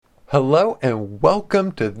Hello and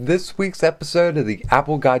welcome to this week's episode of the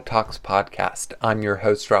Apple Guy Talks podcast. I'm your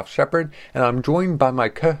host, Ralph Shepard, and I'm joined by my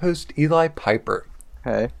co-host, Eli Piper.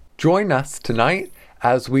 Hey. Join us tonight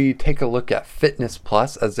as we take a look at Fitness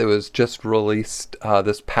Plus, as it was just released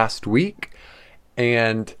this past week.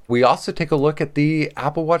 And we also take a look at the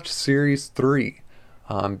Apple Watch Series 3,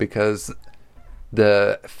 because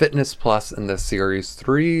the Fitness Plus and the Series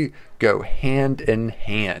 3 go hand in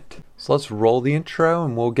hand. So let's roll the intro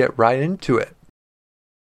and we'll get right into it.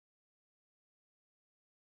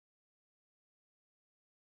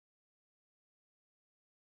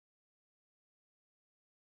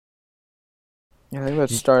 I think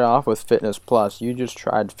let's start off with Fitness Plus. You just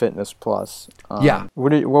tried Fitness Plus. Yeah.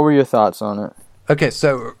 What were your thoughts on it? Okay,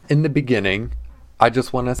 so in the beginning, I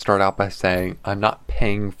just want to start out by saying I'm not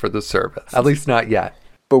paying for the service. At least not yet.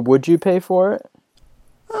 But would you pay for it?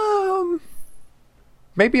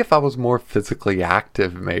 Maybe if I was more physically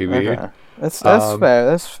active, maybe. Okay. That's fair.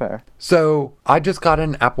 That's fair. So I just got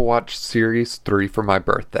an Apple Watch Series 3 for my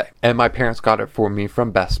birthday. And my parents got it for me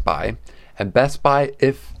from Best Buy. And Best Buy,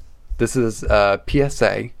 if this is a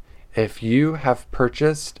PSA, if you have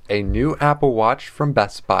purchased a new Apple Watch from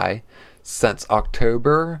Best Buy since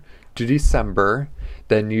October to December,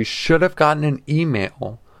 then you should have gotten an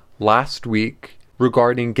email last week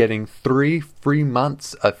regarding getting 3 free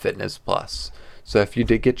months of Fitness Plus. So if you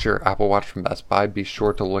did get your Apple Watch from Best Buy, be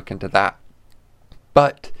sure to look into that.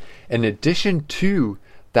 But in addition to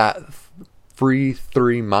that free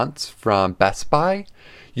 3 months from Best Buy,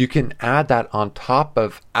 you can add that on top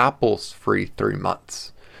of Apple's free 3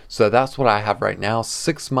 months. So that's what I have right now,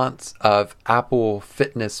 6 months of Apple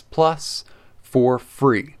Fitness Plus for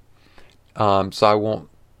free. So I won't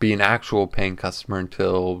be an actual paying customer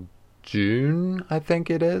until June, I think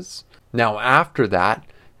it is. Now after that,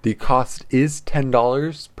 the cost is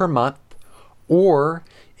 $10 per month, or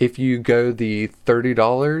if you go the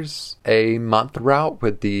 $30 a month route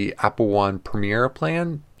with the Apple One Premier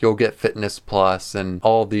plan, you'll get Fitness Plus and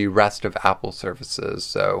all the rest of Apple services.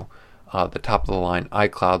 So the top of the line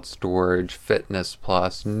iCloud storage, Fitness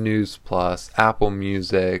Plus, News Plus, Apple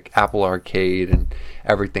Music, Apple Arcade, and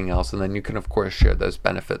everything else. And then you can, of course, share those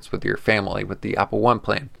benefits with your family with the Apple One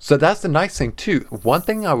plan. So that's the nice thing, too. One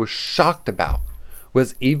thing I was shocked about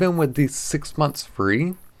was even with these 6 months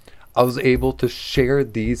free, I was able to share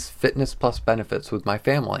these Fitness Plus benefits with my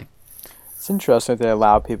family. It's interesting that they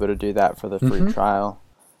allow people to do that for the free trial.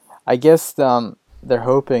 I guess they're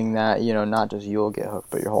hoping that, not just you'll get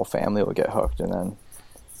hooked, but your whole family will get hooked, and then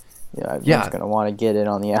everyone's going to want to get in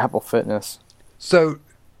on the Apple Fitness. So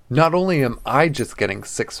not only am I just getting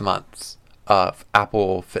 6 months of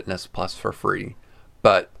Apple Fitness Plus for free,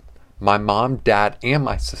 but my mom, dad, and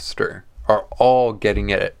my sister are all getting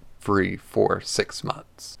it free for 6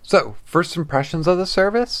 months. So, first impressions of the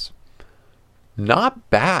service? Not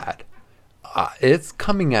bad. It's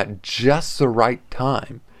coming at just the right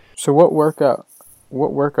time. So what workout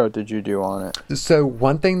did you do on it? So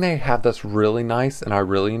one thing they have that's really nice and I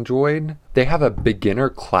really enjoyed, they have a beginner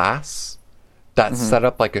class that's set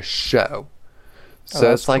up like a show.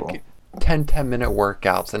 So it's like cool. 10-minute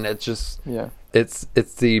workouts, and it's just... Yeah. It's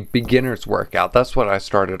the beginner's workout. That's what I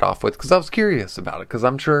started off with because I was curious about it. Because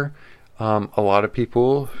I'm sure a lot of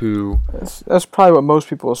people who... That's probably what most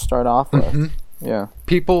people will start off with. Yeah.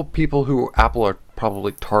 People who Apple are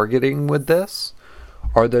probably targeting with this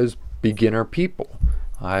are those beginner people.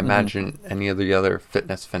 I imagine any of the other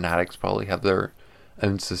fitness fanatics probably have their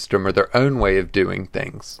own system or their own way of doing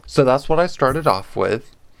things. So that's what I started off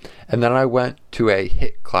with. And then I went to a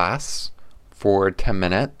HIIT class for 10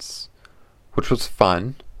 minutes. Which was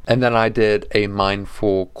fun. And then I did a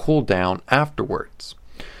mindful cool down afterwards.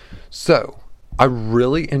 So I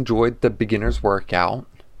really enjoyed the beginner's workout.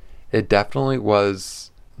 It definitely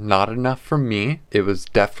was not enough for me. It was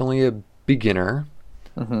definitely a beginner.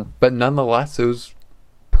 But nonetheless, it was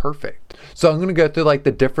perfect. So I'm going to go through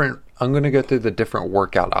the different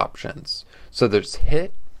workout options. So there's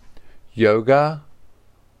HIIT, yoga,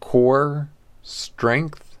 core,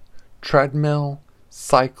 strength, treadmill,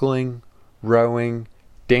 cycling, rowing,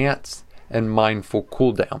 dance, and mindful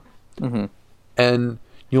cool down. And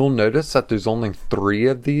you'll notice that there's only 3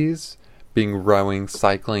 of these, being rowing,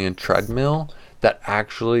 cycling, and treadmill, that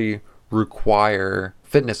actually require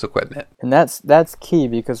fitness equipment. And that's key,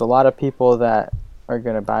 because a lot of people that are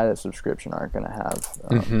going to buy the subscription aren't going to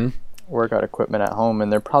have workout equipment at home,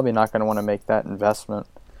 and they're probably not going to want to make that investment,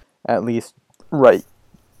 at least right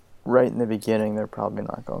in the beginning. They're probably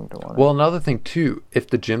not going to want it. Well, another thing too, if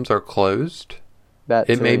the gyms are closed,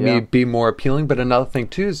 it may be more appealing. But another thing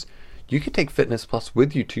too is you can take Fitness Plus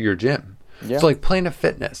with you to your gym. Yeah. So like Planet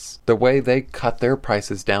Fitness, the way they cut their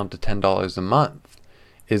prices down to $10 a month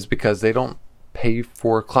is because they don't pay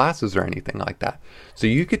for classes or anything like that. So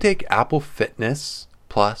you could take Apple Fitness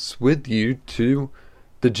Plus with you to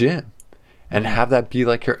the gym and have that be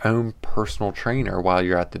like your own personal trainer while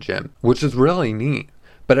you're at the gym, which is really neat.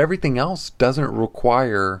 But everything else doesn't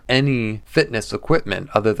require any fitness equipment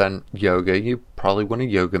other than yoga. You probably want a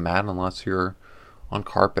yoga mat unless you're on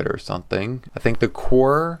carpet or something. I think the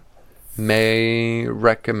Core may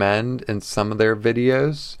recommend in some of their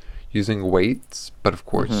videos using weights, but of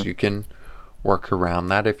course you can work around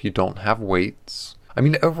that if you don't have weights. I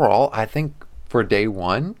mean, overall, I think for day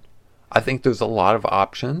one, I think there's a lot of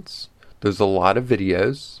options. There's a lot of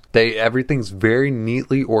videos. Everything's very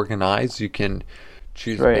neatly organized. You can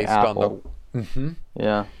choose based Apple. on the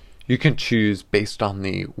Yeah. You can choose based on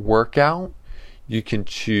the workout. You can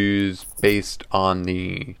choose based on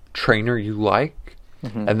the trainer you like.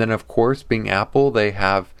 And then of course, being Apple, they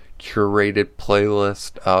have curated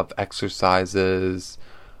playlist of exercises,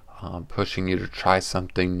 pushing you to try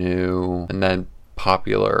something new, and then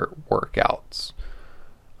popular workouts.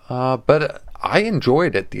 But I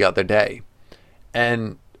enjoyed it the other day,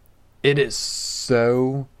 and it is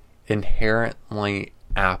so inherently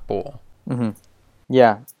Apple.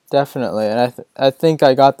 Yeah, definitely. And I think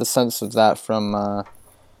I got the sense of that from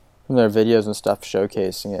their videos and stuff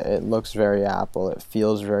showcasing it. It looks very Apple. It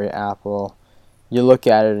feels very Apple. You look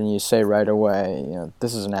at it and you say right away,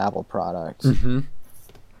 this is an Apple product. It's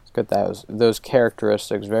got those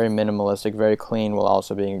characteristics, very minimalistic, very clean, while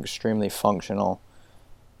also being extremely functional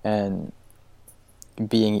and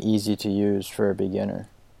being easy to use for a beginner.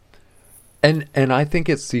 And I think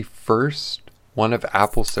it's the first one of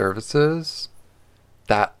Apple services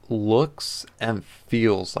that looks and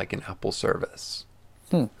feels like an Apple service.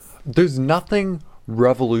 There's nothing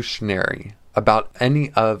revolutionary about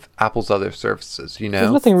any of Apple's other services,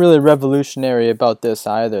 There's nothing really revolutionary about this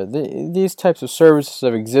either. These types of services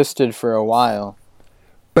have existed for a while.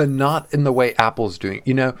 But not in the way Apple's doing.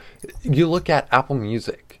 You look at Apple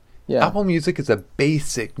Music. Yeah. Apple Music is a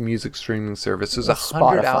basic music streaming service. There's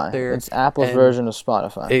 100 out there. It's Apple's version of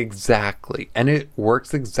Spotify. Exactly. And it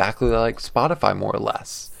works exactly like Spotify, more or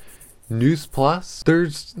less. News Plus,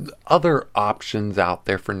 there's other options out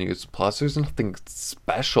there for News Plus. There's nothing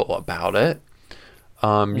special about it.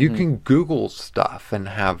 You can Google stuff and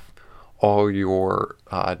have all your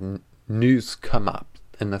news come up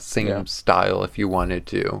in the same style if you wanted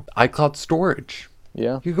to. iCloud storage.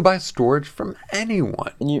 Yeah. You could buy storage from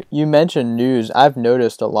anyone. And you mentioned news. I've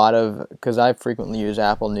noticed a lot of, because I frequently use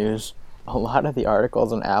Apple News, a lot of the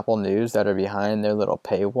articles on Apple News that are behind their little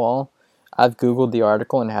paywall, I've Googled the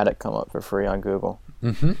article and had it come up for free on Google.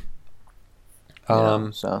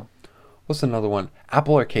 So what's another one?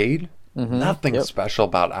 Apple Arcade? Nothing special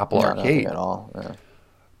about Apple Arcade. Nothing at all. Yeah.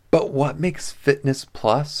 But what makes Fitness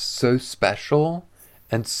Plus so special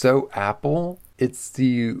and so Apple, it's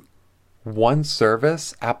the one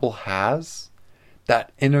service Apple has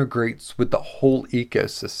that integrates with the whole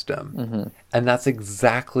ecosystem. And that's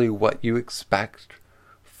exactly what you expect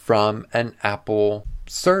from an Apple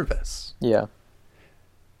service. Yeah.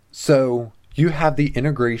 So you have the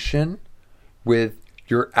integration with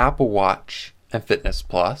your Apple Watch and Fitness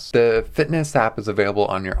Plus. The Fitness app is available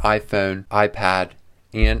on your iPhone, iPad,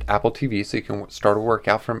 and Apple TV, so you can start a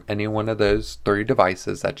workout from any one of those 3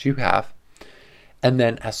 devices that you have. And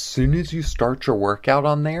then as soon as you start your workout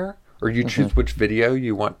on there, or you choose which video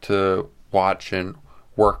you want to watch and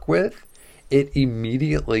work with, it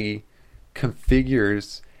immediately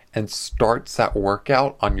configures and starts that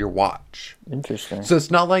workout on your watch. Interesting. So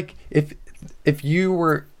it's not like if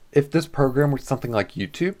this program were something like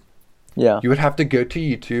YouTube, you would have to go to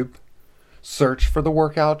YouTube, search for the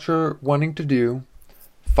workout you're wanting to do,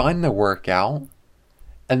 find the workout,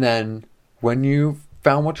 and then when you've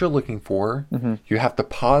found what you're looking for, you have to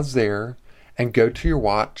pause there and go to your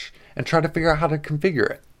watch and try to figure out how to configure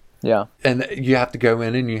it. Yeah. And you have to go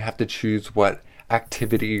in and you have to choose what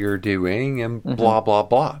activity you're doing and blah, blah,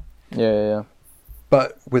 blah. Yeah.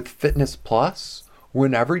 But with Fitness Plus,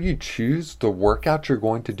 whenever you choose the workout you're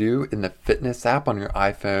going to do in the Fitness app on your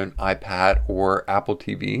iPhone, iPad, or Apple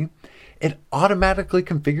TV, it automatically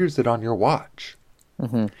configures it on your watch.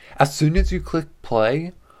 As soon as you click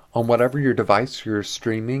play on whatever your device you're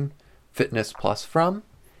streaming Fitness Plus from,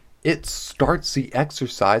 it starts the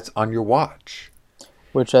exercise on your watch.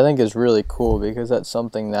 Which I think is really cool because that's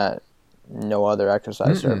something that no other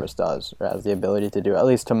exercise service does or has the ability to do, at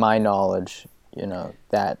least to my knowledge,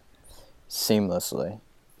 that seamlessly.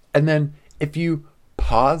 And then if you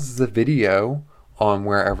pause the video on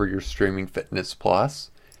wherever you're streaming Fitness Plus,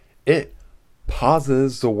 it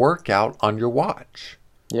pauses the workout on your watch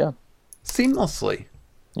Yeah. seamlessly.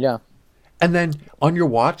 Yeah. And then on your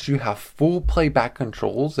watch, you have full playback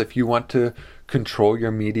controls. If you want to control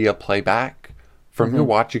your media playback from your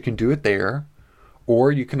watch, you can do it there.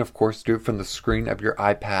 Or you can, of course, do it from the screen of your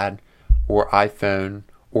iPad or iPhone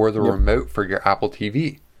or the remote for your Apple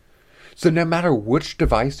TV. So no matter which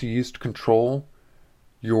device you use to control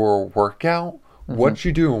your workout, what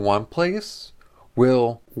you do in one place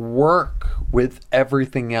will work with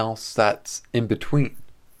everything else that's in between.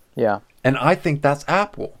 Yeah. And I think that's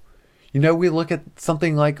Apple. You know, we look at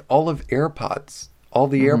something like all of AirPods, all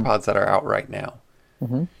the AirPods that are out right now.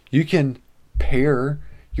 You can pair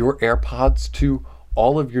your AirPods to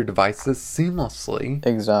all of your devices seamlessly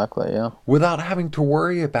Exactly. Yeah. without having to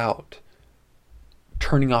worry about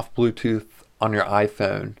turning off Bluetooth on your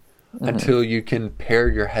iPhone until you can pair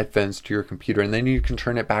your headphones to your computer, and then you can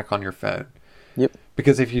turn it back on your phone. Yep.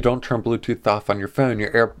 Because if you don't turn Bluetooth off on your phone,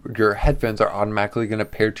 your headphones are automatically going to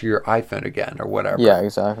pair to your iPhone again or whatever. Yeah.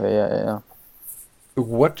 Exactly. Yeah.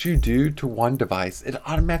 What you do to one device, it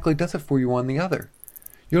automatically does it for you on the other.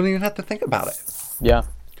 You don't even have to think about it. Yeah.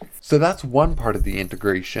 So that's one part of the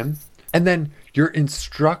integration. And then your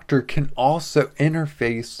instructor can also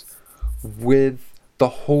interface with the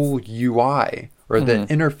whole UI or the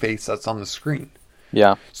interface that's on the screen.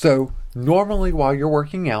 Yeah. So normally while you're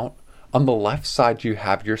working out, on the left side you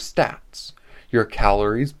have your stats, your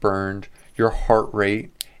calories burned, your heart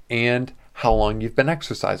rate, and how long you've been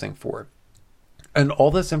exercising for. And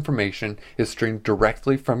all this information is streamed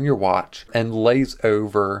directly from your watch and lays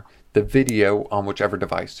over the video on whichever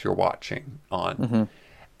device you're watching on.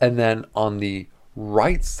 And then on the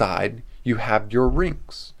right side, you have your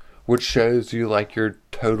rings, which shows you like your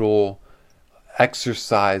total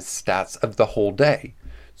exercise stats of the whole day.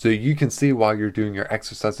 So you can see while you're doing your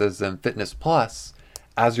exercises in Fitness Plus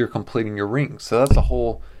as you're completing your rings. So that's a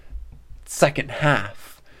whole second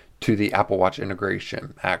half to the Apple Watch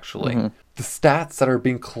integration, actually. The stats that are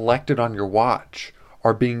being collected on your watch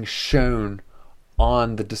are being shown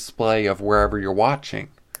on the display of wherever you're watching.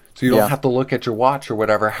 So you don't have to look at your watch or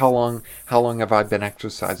whatever. How long have I been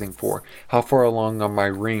exercising for? How far along are my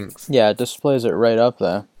rings? Yeah. It displays it right up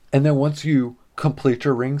there. And then once you complete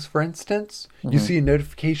your rings, for instance, you see a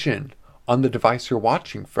notification on the device you're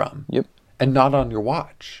watching from. Yep. And not on your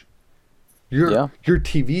watch. Your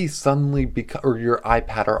TV suddenly or your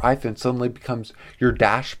iPad or iPhone suddenly becomes your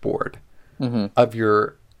dashboard of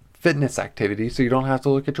your fitness activity, so you don't have to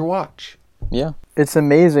look at your watch. Yeah. It's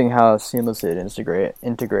amazing how seamlessly it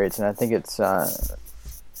integrates, and I think it's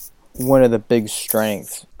one of the big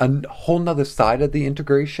strengths. A whole nother side of the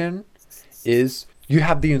integration is you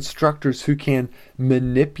have the instructors who can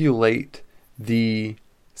manipulate the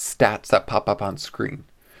stats that pop up on screen.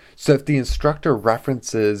 So if the instructor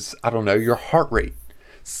references, I don't know, your heart rate,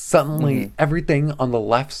 suddenly everything on the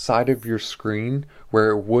left side of your screen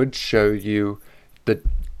where it would show you the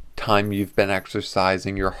time you've been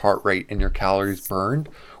exercising, your heart rate, and your calories burned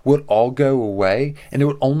would all go away, and it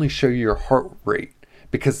would only show you your heart rate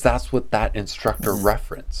because that's what that instructor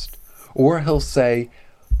referenced. Or he'll say,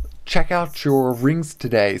 check out your rings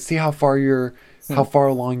today. See how far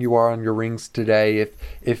along you are on your rings today.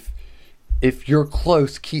 If you're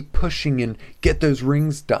close, keep pushing and get those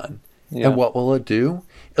rings done. Yeah. And what will it do?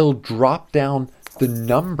 It'll drop down the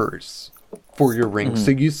numbers for your rings.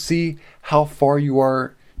 So you see how far you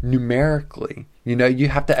are numerically. You know, you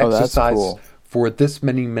have to exercise for this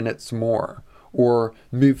many minutes more, or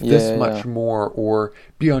move this much more, or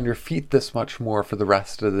be on your feet this much more for the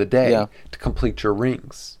rest of the day to complete your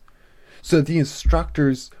rings. So the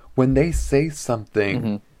instructors, when they say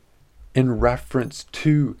something in reference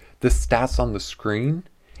to the stats on the screen,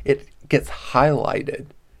 it gets highlighted.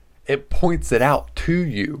 It points it out to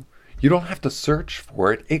you. You don't have to search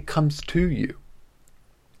for it. It comes to you.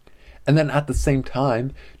 And then at the same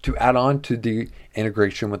time, to add on to the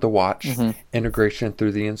integration with the watch, integration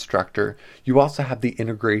through the instructor, you also have the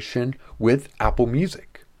integration with Apple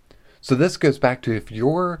Music. So this goes back to if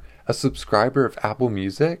you're a subscriber of Apple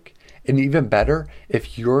Music, and even better,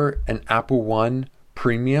 if you're an Apple One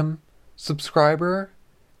Premium subscriber,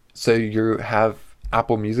 so you have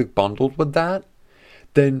Apple Music bundled with that,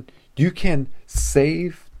 then you can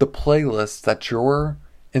save the playlist that your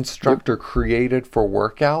instructor created for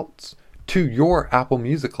workouts to your Apple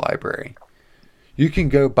Music library. You can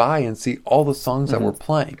go by and see all the songs that we're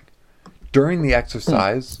playing. During the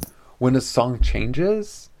exercise, when a song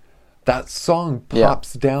changes, that song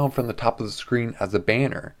pops down from the top of the screen as a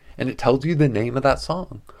banner, and it tells you the name of that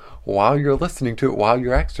song while you're listening to it while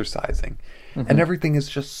you're exercising. And everything is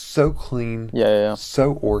just so clean,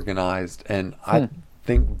 so organized, and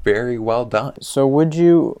think, very well done. So would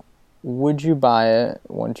you buy it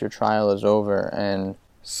once your trial is over? And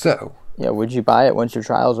So, yeah, would you buy it once your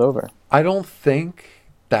trial's over? I don't think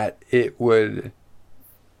that it would...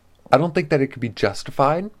 I don't think that it could be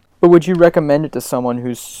justified. But would you recommend it to someone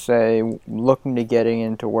who's, say, looking to getting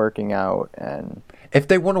into working out? And If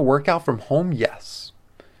they want to work out from home, yes.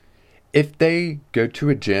 If they go to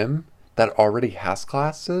a gym that already has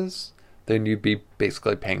classes, then you'd be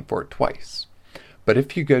basically paying for it twice. But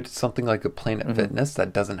if you go to something like a Planet Fitness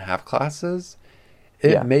that doesn't have classes,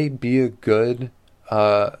 it may be a good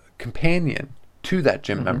companion to that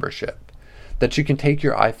gym membership. That you can take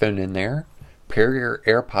your iPhone in there, pair your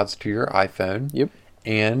AirPods to your iPhone,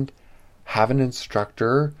 and have an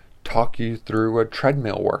instructor talk you through a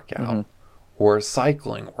treadmill workout or a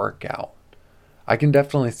cycling workout. I can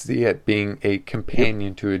definitely see it being a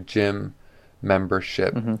companion to a gym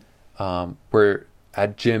membership, where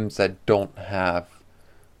at gyms that don't have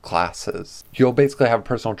classes, you'll basically have a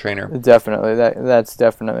personal trainer. Definitely, that's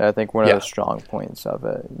definitely, I think, one of the strong points of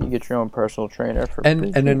it. You get your own personal trainer for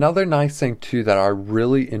and another nice thing too that I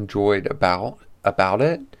really enjoyed about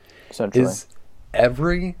it is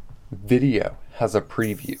every video has a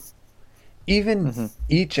preview. Even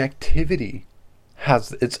each activity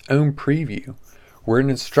has its own preview, where an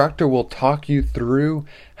instructor will talk you through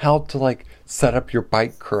how to like set up your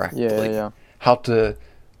bike correctly, how to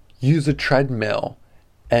use a treadmill,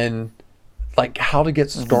 and like how to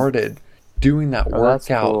get started doing that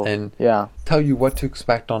workout, and tell you what to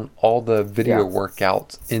expect on all the video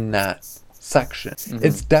workouts in that section.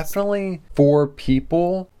 It's definitely for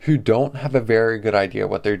people who don't have a very good idea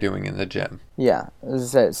what they're doing in the gym. Yeah,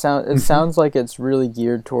 as I said, it sounds like it's really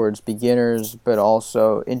geared towards beginners, but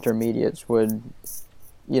also intermediates would,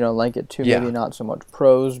 like it too. Maybe not so much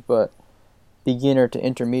pros, but beginner to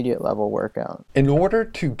intermediate level workout. In order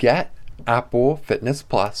to get Apple Fitness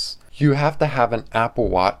Plus, you have to have an Apple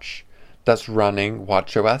Watch that's running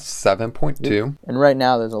watchOS 7.2. And right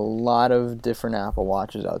now there's a lot of different Apple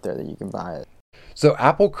Watches out there that you can buy. So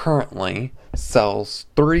Apple currently sells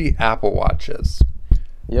 3 Apple Watches.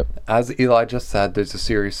 As Eli just said, there's the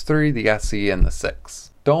Series 3, the SE, and the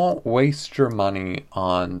 6. Don't waste your money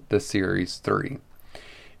on the Series 3.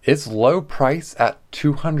 Its low price at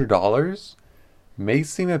 $200 may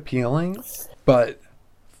seem appealing, but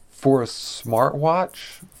for a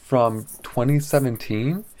smartwatch from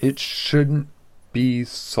 2017, it shouldn't be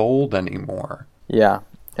sold anymore. Yeah,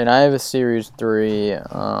 and I have a Series 3,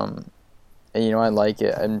 and I like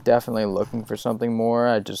it. I'm definitely looking for something more.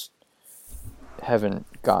 I just haven't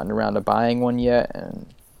gotten around to buying one yet,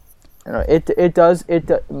 and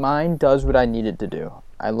mine does what I need it to do.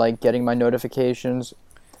 I like getting my notifications.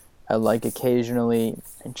 I like occasionally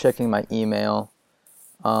checking my email,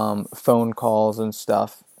 phone calls and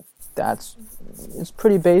stuff. It's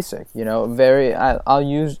pretty basic, I'll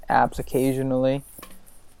use apps occasionally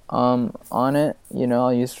on it.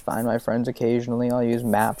 I'll use Find My Friends occasionally. I'll use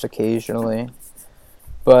Maps occasionally.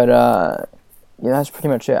 But that's pretty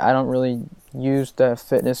much it. I don't really use the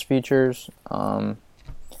fitness features.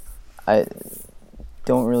 I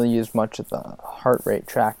don't really use much of the heart rate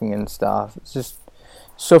tracking and stuff. It's just,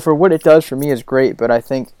 so for what it does for me is great, but I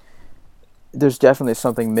think there's definitely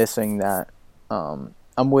something missing that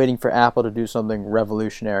I'm waiting for Apple to do something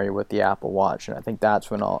revolutionary with the Apple Watch, and I think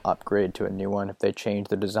that's when I'll upgrade to a new one. If they change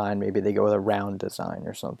the design, maybe they go with a round design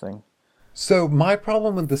or something. So my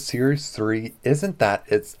problem with the Series 3 isn't that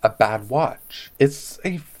it's a bad watch. It's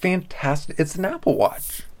it's an Apple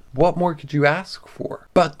Watch. What more could you ask for?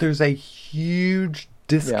 But there's a huge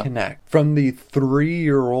disconnect from the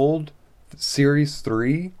 3-year-old Series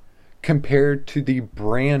 3 compared to the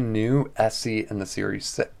brand new SE and the Series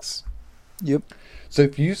 6. So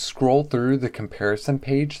if you scroll through the comparison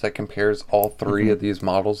page that compares all 3 of these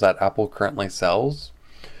models that Apple currently sells,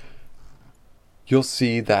 you'll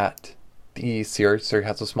see that the Series 3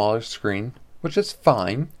 has a smaller screen, which is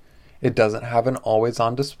fine. It doesn't have an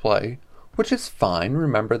always-on display, which is fine.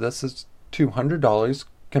 Remember, this is $200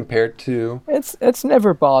 compared to... It's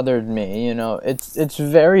never bothered me, It's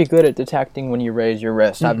very good at detecting when you raise your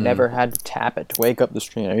wrist. I've never had to tap it to wake up the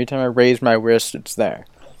screen. Every time I raise my wrist, it's there.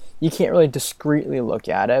 You can't really discreetly look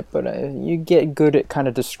at it, but you get good at kind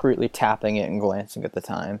of discreetly tapping it and glancing at the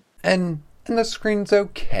time. And the screen's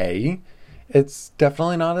okay. It's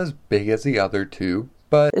definitely not as big as the other two,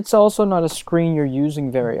 but... It's also not a screen you're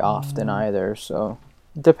using very often either, so...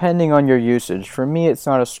 Depending on your usage. For me, it's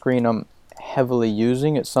not a screen I'm heavily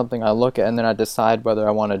using. It's something I look at and then I decide whether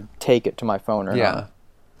I want to take it to my phone or not.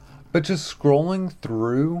 But just scrolling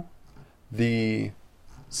through the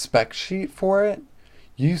spec sheet for it,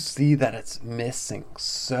 you see that it's missing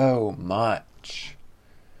so much.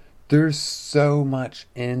 there's so much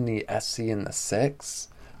in the SE and the 6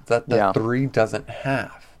 that the 3 doesn't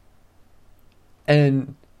have.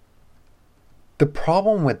 And the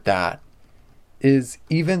problem with that is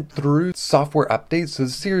even through software updates, so the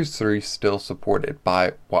Series 3 is still supported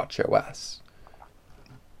by watchOS.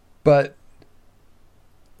 But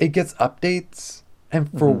it gets updates, and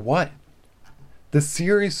for what? The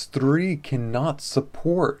Series 3 cannot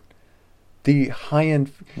support the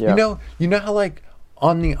high-end... Yeah. You know how, like,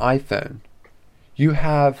 on the iPhone, you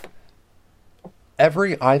have...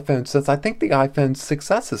 Every iPhone since, I think the iPhone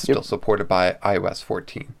 6S is still supported by iOS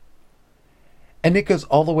 14. And it goes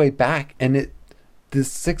all the way back, and the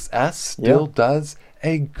 6S still does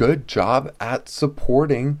a good job at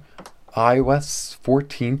supporting iOS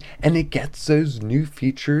 14, and it gets those new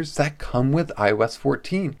features that come with iOS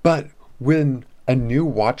 14. But when a new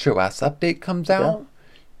watchOS update comes out,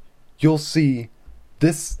 you'll see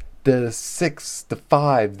the 6, the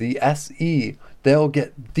 5, the SE, they'll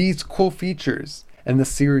get these cool features, and the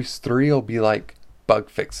Series 3 will be like bug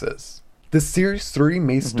fixes. The Series 3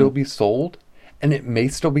 may still be sold, and it may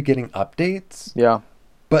still be getting updates. Yeah.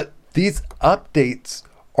 But these updates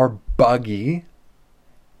are buggy,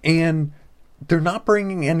 and they're not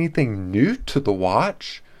bringing anything new to the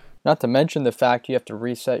watch. Not to mention the fact you have to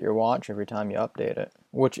reset your watch every time you update it,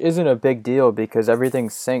 which isn't a big deal because everything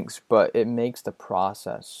syncs, but it makes the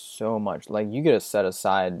process so much. Like, you get to set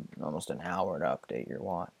aside almost an hour to update your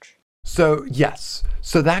watch. So, yes.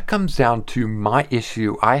 So that comes down to my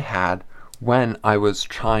issue I had when I was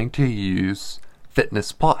trying to use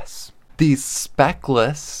Fitness Plus. The spec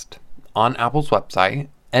list on Apple's website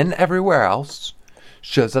and everywhere else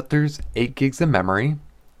shows that there's 8 gigs of memory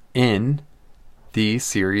in the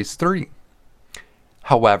Series 3.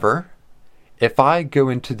 However, if I go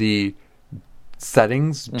into the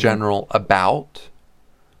settings general about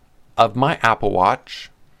of my Apple Watch,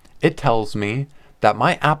 it tells me that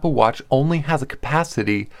my Apple Watch only has a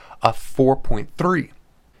capacity of 4.3.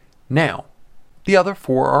 Now, the other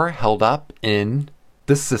 4 are held up in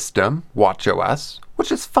the system, watchOS,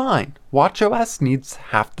 which is fine. watchOS needs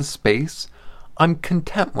half the space. I'm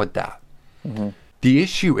content with that. The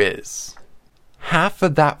issue is, half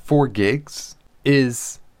of that 4 gigs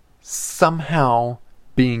is somehow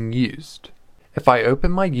being used. If I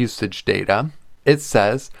open my usage data, it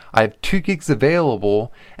says I have 2 gigs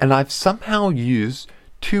available, and I've somehow used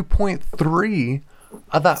 2.3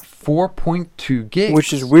 of that 4.2 gigs.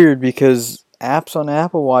 Which is weird because apps on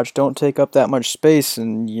Apple Watch don't take up that much space,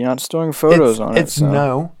 and you're not storing photos on it.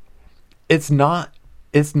 No, it's not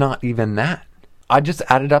even that. I just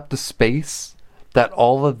added up the space that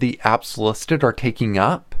all of the apps listed are taking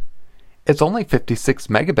up. It's only 56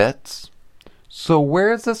 megabits. So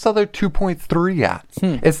where is this other 2.3 at?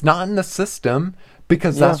 It's not in the system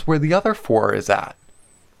because that's where the other 4 is at.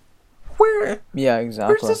 Yeah,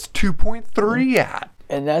 exactly. Where's this 2.3 at?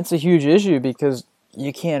 And that's a huge issue because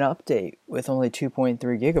you can't update with only 2.3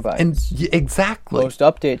 gigabytes. And exactly. Most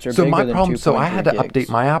updates are bigger than 2.3 So I had to gigs. update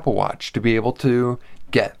my Apple Watch to be able to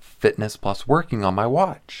get Fitness Plus working on my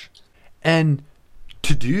watch. And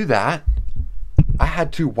to do that, I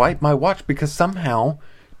had to wipe my watch because somehow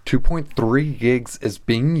 2.3 gigs is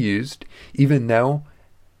being used, even though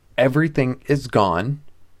everything is gone.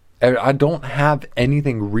 I don't have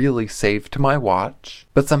anything really saved to my watch,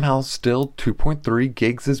 but somehow still 2.3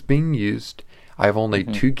 gigs is being used. I have only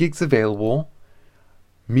 2 gigs available.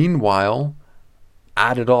 Meanwhile,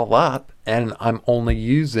 add it all up, and I'm only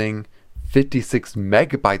using 56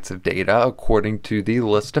 megabytes of data according to the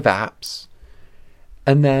list of apps.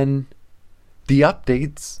 And then the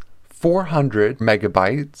updates, 400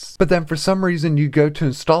 megabytes. But then for some reason you go to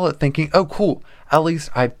install it thinking, oh cool, at least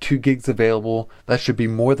I have 2 gigs available. That should be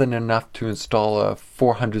more than enough to install a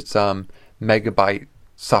 400 some megabyte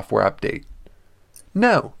software update.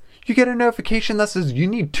 No, you get a notification that says you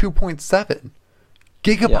need 2.7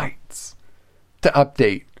 gigabytes to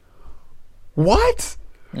update. What?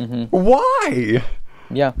 Why?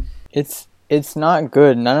 Yeah, it's not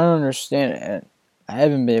good, and I don't understand it. I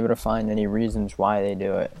haven't been able to find any reasons why they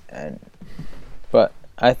do it, but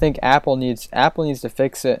I think Apple needs to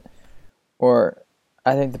fix it, or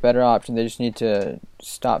I think the better option, they just need to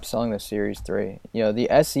stop selling the Series 3. You know, the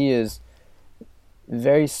SE is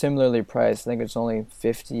very similarly priced. I think it's only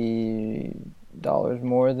 $50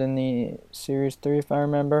 more than the Series 3, if I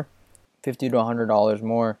remember, $50 to $100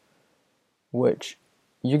 more, which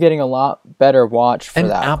you're getting a lot better watch for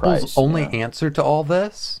that price. And Apple's only answer to all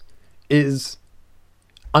this is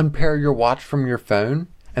unpair your watch from your phone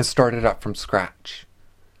and start it up from scratch.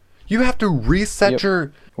 You have to reset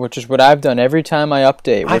your... Which is what I've done every time I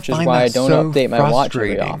update, which is why I don't so update my watch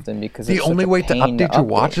very frustrating. often, because the it's only such a way to pain update your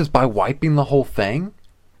watch is by wiping the whole thing?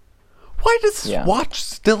 Why does this watch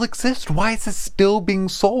still exist? Why is it still being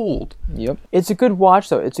sold? Yep. It's a good watch,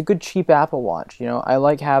 though. It's a good cheap Apple Watch. You know, I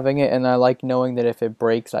like having it, and I like knowing that if it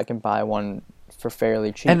breaks, I can buy one for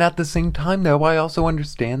fairly cheap. And at the same time, though, I also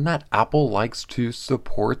understand that Apple likes to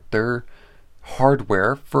support their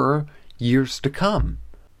hardware for years to come.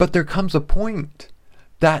 But there comes a point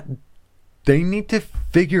that they need to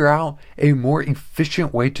figure out a more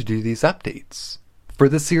efficient way to do these updates. For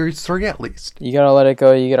the Series 3, at least. You gotta let it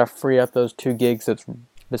go. You gotta free up those 2 gigs that's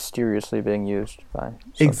mysteriously being used by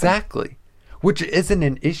something. Exactly. Which isn't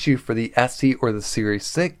an issue for the SE or the Series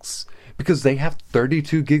 6, because they have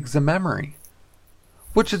 32 gigs of memory.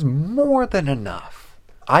 Which is more than enough.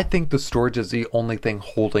 I think the storage is the only thing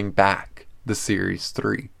holding back the Series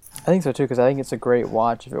 3. I think so too, because I think it's a great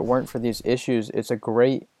watch. If it weren't for these issues, it's a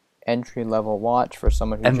great entry-level watch for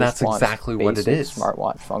someone who just wants exactly what it is.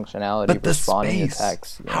 Smartwatch functionality, but the responding space, to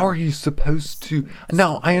text. how are you supposed to...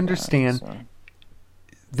 Now, I understand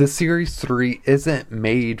the Series 3 isn't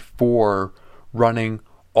made for running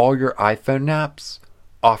all your iPhone apps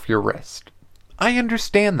off your wrist. I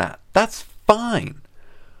understand that. That's fine.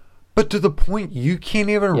 But to the point you can't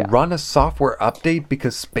even run a software update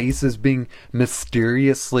because space is being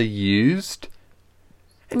mysteriously used?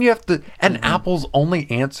 And you have to, and Apple's only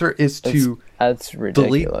answer is to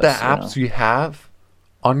delete the apps you have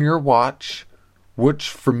on your watch, which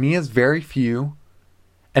for me is very few.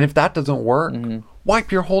 And if that doesn't work, wipe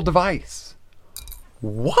your whole device.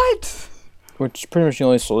 What? Which is pretty much the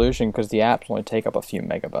only solution, because the apps only take up a few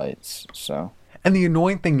megabytes. So. And the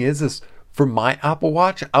annoying thing is for my Apple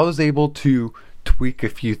Watch, I was able to tweak a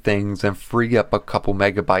few things and free up a couple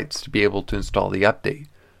megabytes to be able to install the update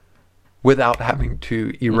without having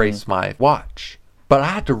to erase my watch. But I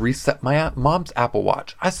had to reset my mom's Apple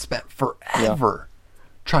Watch. I spent forever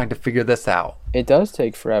trying to figure this out. It does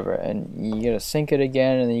take forever, and you gotta sync it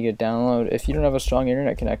again, and then you gotta download. If you don't have a strong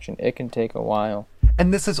internet connection, it can take a while.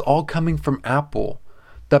 And this is all coming from Apple,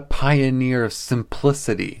 the pioneer of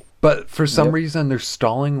simplicity. But for some reason, they're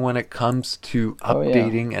stalling when it comes to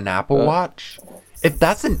updating an Apple Watch. If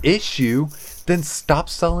that's an issue, then stop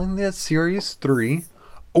selling the Series 3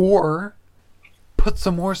 or put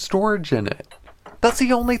some more storage in it. That's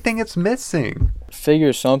the only thing it's missing.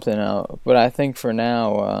 Figure something out. But I think for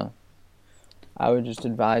now, I would just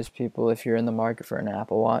advise people, if you're in the market for an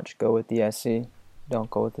Apple Watch, go with the SE.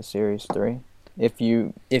 Don't go with the Series 3. If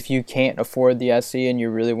you can't afford the SE and you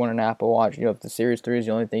really want an Apple Watch, you know, if the Series 3 is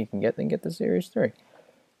the only thing you can get, then get the Series 3.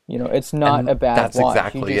 You know, it's not a bad watch.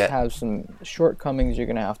 Exactly you just have some shortcomings you're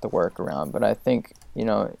going to have to work around. But I think, you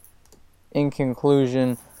know, in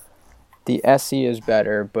conclusion, the SE is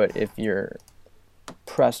better, but if you're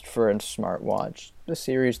pressed for a smartwatch, the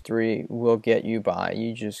Series 3 will get you by.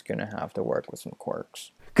 You're just going to have to work with some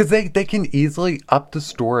quirks. Because they can easily up the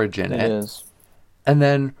storage in it. It is. And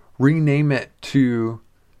then rename it to,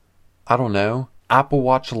 I don't know, Apple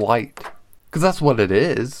Watch Lite. Because that's what it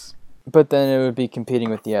is. But then it would be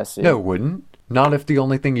competing with the SE. No, it wouldn't. Not if the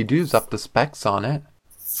only thing you do is up the specs on it.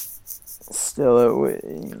 Still, it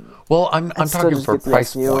would. Well, I'm talking for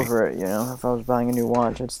price point. Over it, you know. If I was buying a new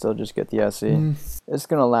watch, I'd still just get the SE. It's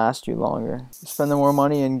gonna last you longer. Spend the more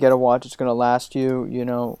money and get a watch that's gonna last you, you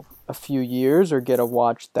know, a few years, or get a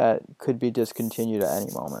watch that could be discontinued at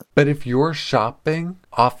any moment. But if you're shopping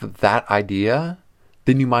off of that idea,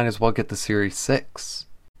 then you might as well get the Series 6.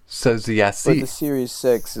 So's the SE. But the Series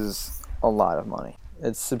 6 is a lot of money.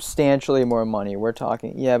 It's substantially more money. We're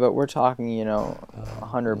talking, you know,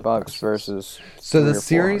 $100 versus. So the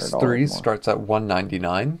Series 3 starts at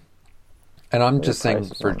 $199, and I'm just saying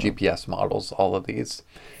for GPS models, all of these.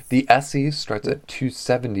 The SE starts at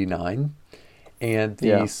 $279, and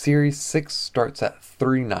the Series 6 starts at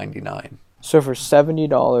 $399. So for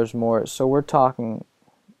 $70 more, so we're talking,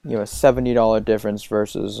 you know, a $70 difference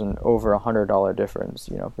versus an over $100 difference.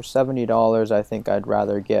 You know, for $70, I think I'd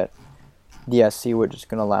rather get the SE, which is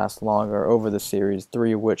going to last longer, over the Series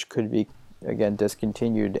 3, which could be, again,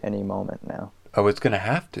 discontinued any moment now. Oh, it's going to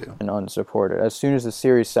have to. And unsupported. As soon as the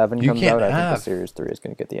Series 7 comes out, I think the Series 3 is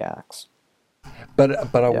going to get the axe.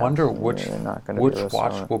 But I wonder which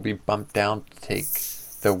watch will be bumped down to take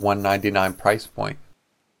the $199 price point.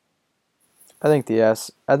 I think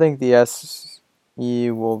the SE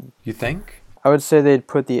will. You think? I would say they'd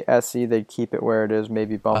put the SE, they'd keep it where it is,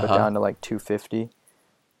 maybe bump it down to like $250,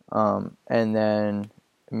 and then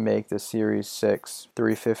make the Series 6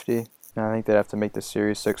 $350. And I think they'd have to make the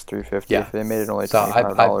Series 6 $350. Yeah. If they made it only So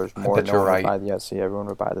 $25 I more, bet no you're one would right. buy the SE. Everyone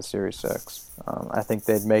would buy the Series 6. I think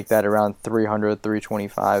they'd make that around $300,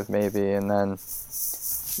 $325 maybe, and then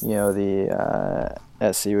the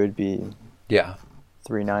SE would be Yeah.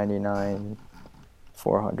 $399,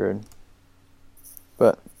 $400.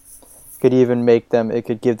 But it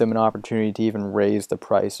could give them an opportunity to even raise the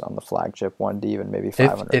price on the flagship one to even maybe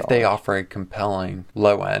 $500. If they offer a compelling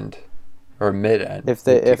low end or mid end. If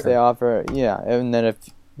they offer, yeah, and then if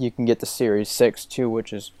you can get the Series 6 too,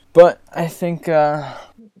 but I think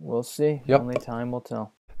we'll see. Yep. Only time will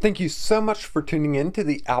tell. Thank you so much for tuning in to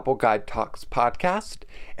the Apple Guide Talks podcast.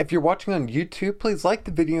 If you're watching on YouTube, please like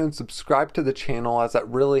the video and subscribe to the channel, as that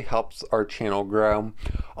really helps our channel grow.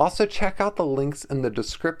 Also, check out the links in the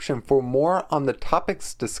description for more on the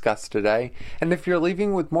topics discussed today. And if you're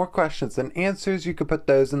leaving with more questions than answers, you can put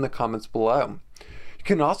those in the comments below. You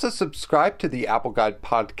can also subscribe to the Apple Guide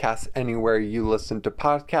podcast anywhere you listen to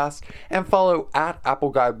podcasts, and follow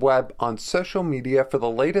 @AppleGuideWeb on social media for the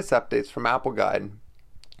latest updates from Apple Guide.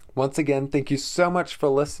 Once again, thank you so much for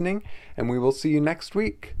listening, and we will see you next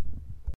week.